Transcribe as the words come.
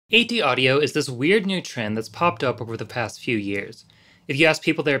8D audio is this weird new trend that's popped up over the past few years. If you ask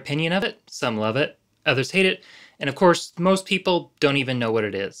people their opinion of it, some love it, others hate it, and of course, most people don't even know what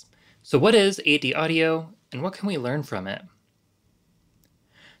it is. So what is 8D audio, and what can we learn from it?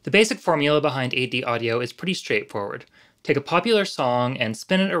 The basic formula behind 8D audio is pretty straightforward. Take a popular song and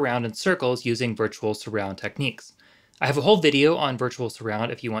spin it around in circles using virtual surround techniques. I have a whole video on virtual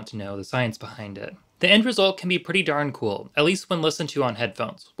surround if you want to know the science behind it. The end result can be pretty darn cool, at least when listened to on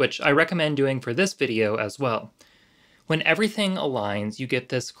headphones, which I recommend doing for this video as well. When everything aligns, you get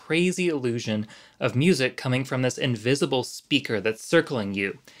this crazy illusion of music coming from this invisible speaker that's circling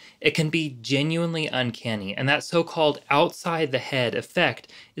you. It can be genuinely uncanny, and that so-called outside-the-head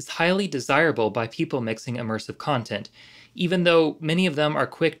effect is highly desirable by people mixing immersive content, even though many of them are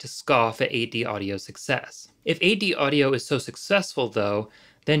quick to scoff at 8D audio's success. If 8D audio is so successful, though,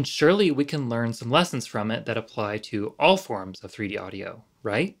 then surely we can learn some lessons from it that apply to all forms of 3D audio,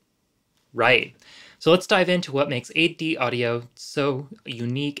 right? Right. So let's dive into what makes 8D audio so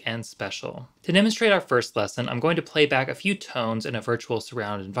unique and special. To demonstrate our first lesson, I'm going to play back a few tones in a virtual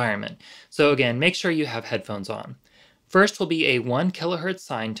surround environment. So again, make sure you have headphones on. First will be a 1 kHz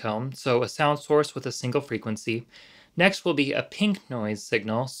sine tone, so a sound source with a single frequency. Next will be a pink noise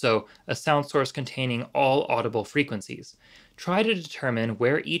signal, so a sound source containing all audible frequencies. Try to determine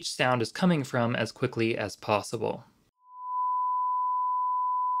where each sound is coming from as quickly as possible.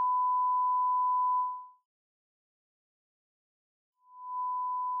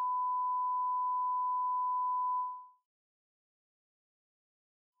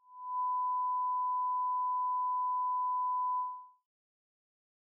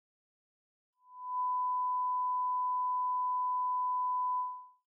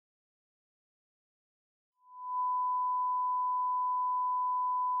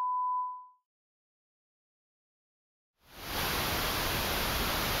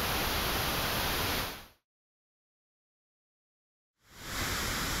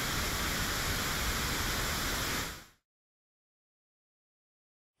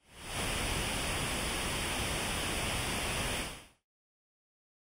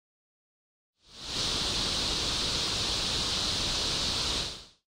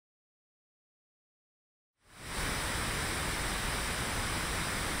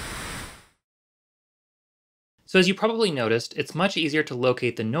 So as you probably noticed, it's much easier to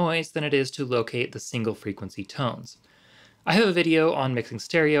locate the noise than it is to locate the single frequency tones. I have a video on mixing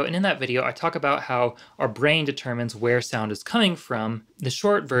stereo, and in that video I talk about how our brain determines where sound is coming from. The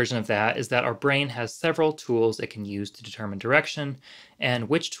short version of that is that our brain has several tools it can use to determine direction, and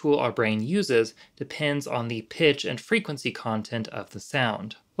which tool our brain uses depends on the pitch and frequency content of the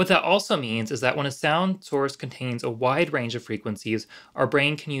sound. What that also means is that when a sound source contains a wide range of frequencies, our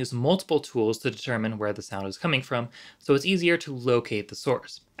brain can use multiple tools to determine where the sound is coming from, so it's easier to locate the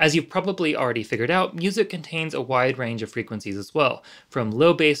source. As you've probably already figured out, music contains a wide range of frequencies as well, from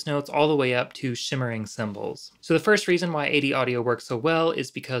low bass notes all the way up to shimmering cymbals. So the first reason why 8D audio works so well is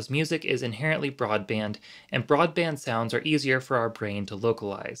because music is inherently broadband, and broadband sounds are easier for our brain to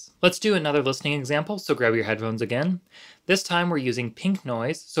localize. Let's do another listening example, so grab your headphones again. This time we're using pink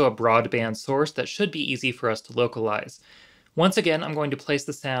noise, so a broadband source that should be easy for us to localize. Once again, I'm going to place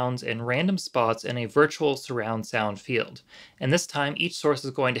the sounds in random spots in a virtual surround sound field, and this time each source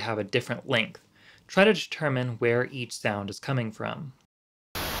is going to have a different length. Try to determine where each sound is coming from.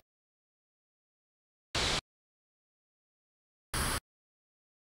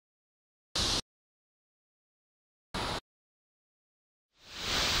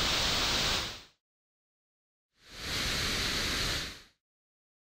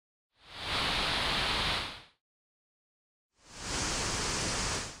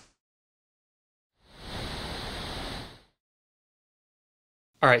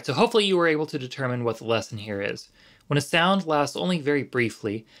 Alright, so hopefully you were able to determine what the lesson here is. When a sound lasts only very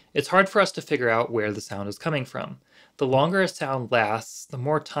briefly, it's hard for us to figure out where the sound is coming from. The longer a sound lasts, the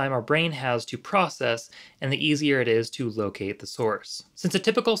more time our brain has to process, and the easier it is to locate the source. Since a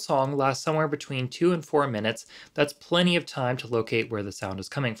typical song lasts somewhere between 2 and 4 minutes, that's plenty of time to locate where the sound is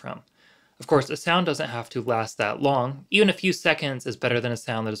coming from. Of course, a sound doesn't have to last that long. Even a few seconds is better than a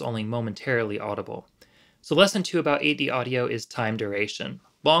sound that is only momentarily audible. So lesson 2 about 8D audio is time duration.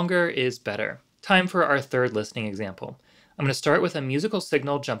 Longer is better. Time for our third listening example. I'm going to start with a musical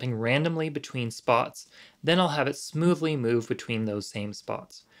signal jumping randomly between spots, then I'll have it smoothly move between those same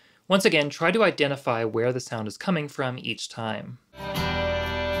spots. Once again, try to identify where the sound is coming from each time.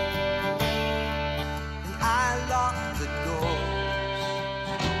 I lock the doors,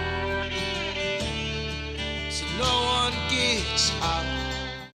 so no one gets out.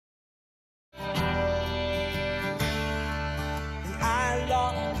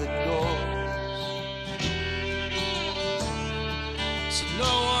 The so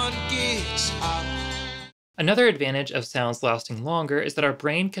no one gets up. Another advantage of sounds lasting longer is that our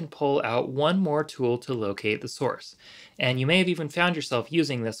brain can pull out one more tool to locate the source, and you may have even found yourself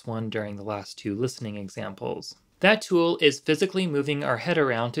using this one during the last two listening examples. That tool is physically moving our head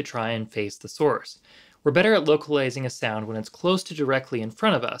around to try and face the source. We're better at localizing a sound when it's close to directly in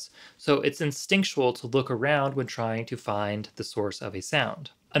front of us, so it's instinctual to look around when trying to find the source of a sound.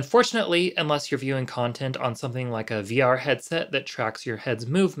 Unfortunately, unless you're viewing content on something like a VR headset that tracks your head's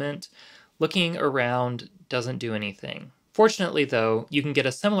movement, looking around doesn't do anything. Fortunately though, you can get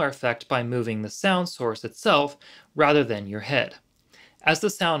a similar effect by moving the sound source itself rather than your head. As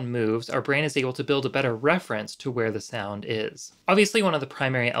the sound moves, our brain is able to build a better reference to where the sound is. Obviously, one of the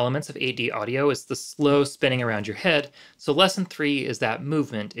primary elements of 8D audio is the slow spinning around your head, so lesson 3 is that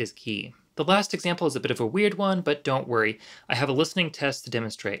movement is key. The last example is a bit of a weird one, but don't worry, I have a listening test to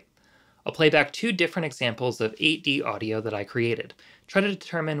demonstrate. I'll play back two different examples of 8D audio that I created. Try to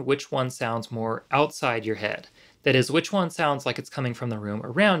determine which one sounds more outside your head. That is, which one sounds like it's coming from the room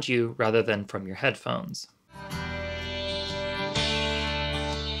around you rather than from your headphones.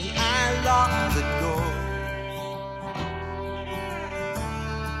 I lock the door,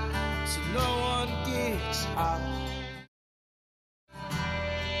 so no one gets out.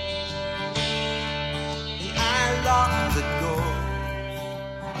 I lock the door,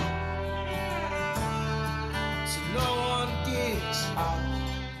 so no one gets out.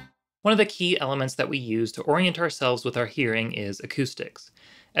 One of the key elements that we use to orient ourselves with our hearing is acoustics.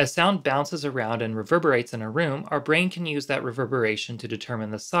 As sound bounces around and reverberates in a room, our brain can use that reverberation to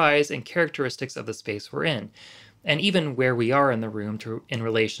determine the size and characteristics of the space we're in, and even where we are in the room in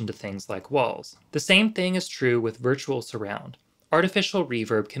relation to things like walls. The same thing is true with virtual surround. Artificial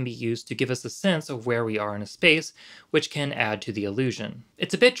reverb can be used to give us a sense of where we are in a space, which can add to the illusion.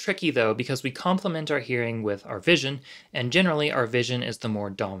 It's a bit tricky though, because we complement our hearing with our vision, and generally our vision is the more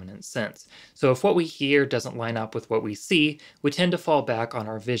dominant sense. So if what we hear doesn't line up with what we see, we tend to fall back on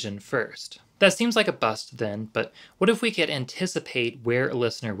our vision first. That seems like a bust then, but what if we could anticipate where a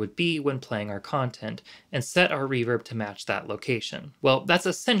listener would be when playing our content and set our reverb to match that location? Well, that's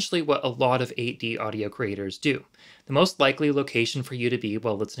essentially what a lot of 8D audio creators do. The most likely location for you to be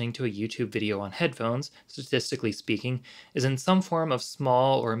while listening to a YouTube video on headphones, statistically speaking, is in some form of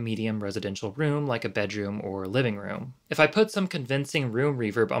small or medium residential room like a bedroom or living room. If I put some convincing room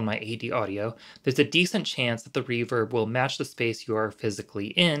reverb on my 8D audio, there's a decent chance that the reverb will match the space you are physically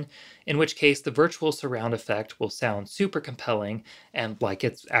in which case the virtual surround effect will sound super compelling and like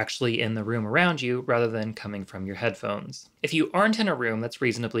it's actually in the room around you rather than coming from your headphones. If you aren't in a room that's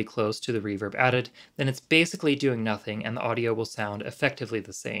reasonably close to the reverb added, then it's basically doing nothing and the audio will sound effectively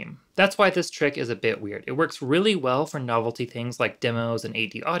the same. That's why this trick is a bit weird. It works really well for novelty things like demos and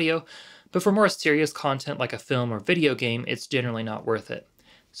 8D audio, but for more serious content like a film or video game, it's generally not worth it.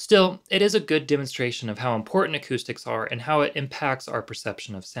 Still, it is a good demonstration of how important acoustics are and how it impacts our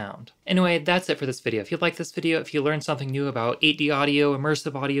perception of sound. Anyway, that's it for this video. If you like this video, if you learned something new about 8D audio,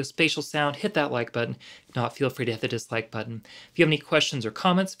 immersive audio, spatial sound, hit that like button. If not, feel free to hit the dislike button. If you have any questions or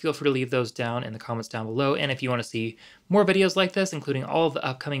comments, feel free to leave those down in the comments down below. And if you want to see more videos like this, including all of the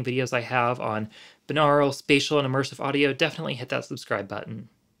upcoming videos I have on binaural, spatial, and immersive audio, definitely hit that subscribe button.